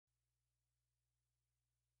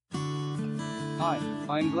Hi,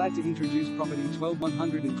 I am glad to introduce property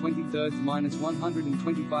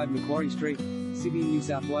 12123-125 Macquarie Street, Sydney, New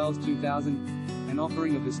South Wales 2000, an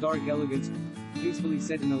offering of historic elegance, peacefully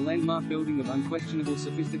set in a landmark building of unquestionable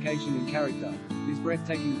sophistication and character. This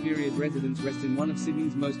breathtaking period residence rests in one of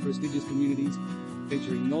Sydney's most prestigious communities,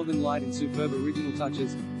 featuring northern light and superb original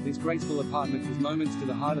touches. This graceful apartment is moments to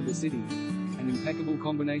the heart of the city. An impeccable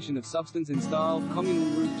combination of substance and style, communal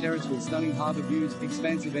roof terrace with stunning harbour views,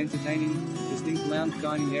 expansive entertaining, distinct lounge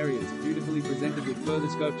dining areas, beautifully presented with further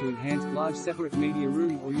scope to enhance, large separate media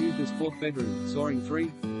room or used as fourth bedroom, soaring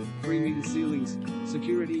 3-metre ceilings,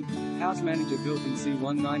 security, house manager built in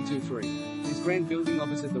C1923. This grand building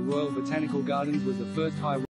opposite the Royal Botanical Gardens was the first high